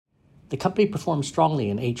The company performed strongly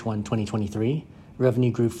in H1 2023.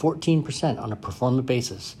 Revenue grew 14% on a pro forma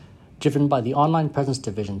basis, driven by the online presence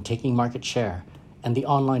division taking market share and the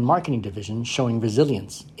online marketing division showing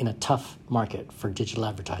resilience in a tough market for digital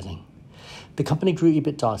advertising. The company grew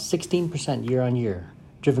EBITDA 16% year-on-year,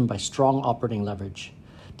 driven by strong operating leverage.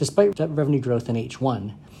 Despite revenue growth in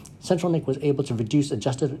H1, CentralNic was able to reduce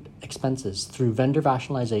adjusted expenses through vendor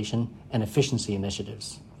rationalization and efficiency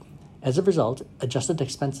initiatives. As a result, adjusted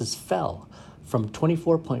expenses fell from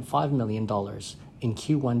 $24.5 million in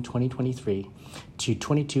Q1 2023 to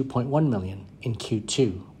 $22.1 million in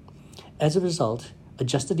Q2. As a result,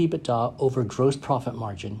 adjusted EBITDA over gross profit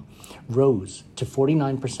margin rose to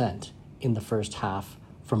 49% in the first half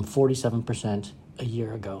from 47% a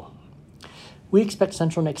year ago. We expect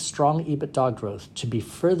CentralNic's strong EBITDA growth to be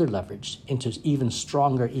further leveraged into even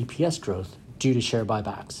stronger EPS growth due to share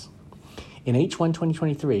buybacks. In H1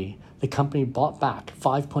 2023, the company bought back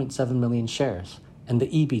 5.7 million shares, and the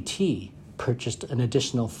EBT purchased an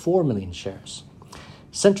additional 4 million shares.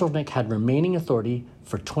 CentralNic had remaining authority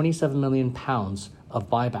for £27 million of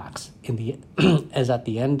buybacks as at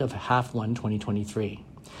the end of half 1 2023.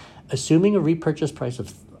 Assuming a repurchase price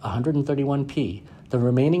of 131p, the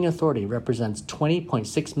remaining authority represents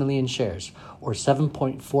 20.6 million shares, or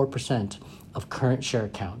 7.4% of current share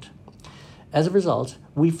count. As a result,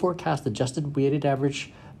 we forecast adjusted weighted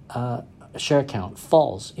average share count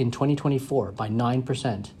falls in 2024 by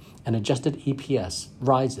 9% and adjusted EPS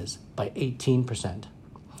rises by 18%.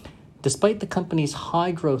 Despite the company's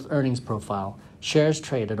high growth earnings profile, shares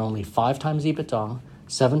trade at only 5 times EBITDA,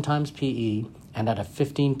 7 times PE, and at a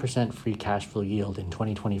 15% free cash flow yield in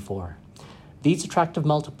 2024. These attractive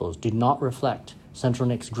multiples do not reflect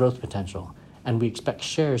CentralNic's growth potential, and we expect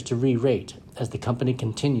shares to re-rate as the company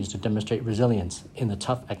continues to demonstrate resilience in the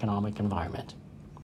tough economic environment.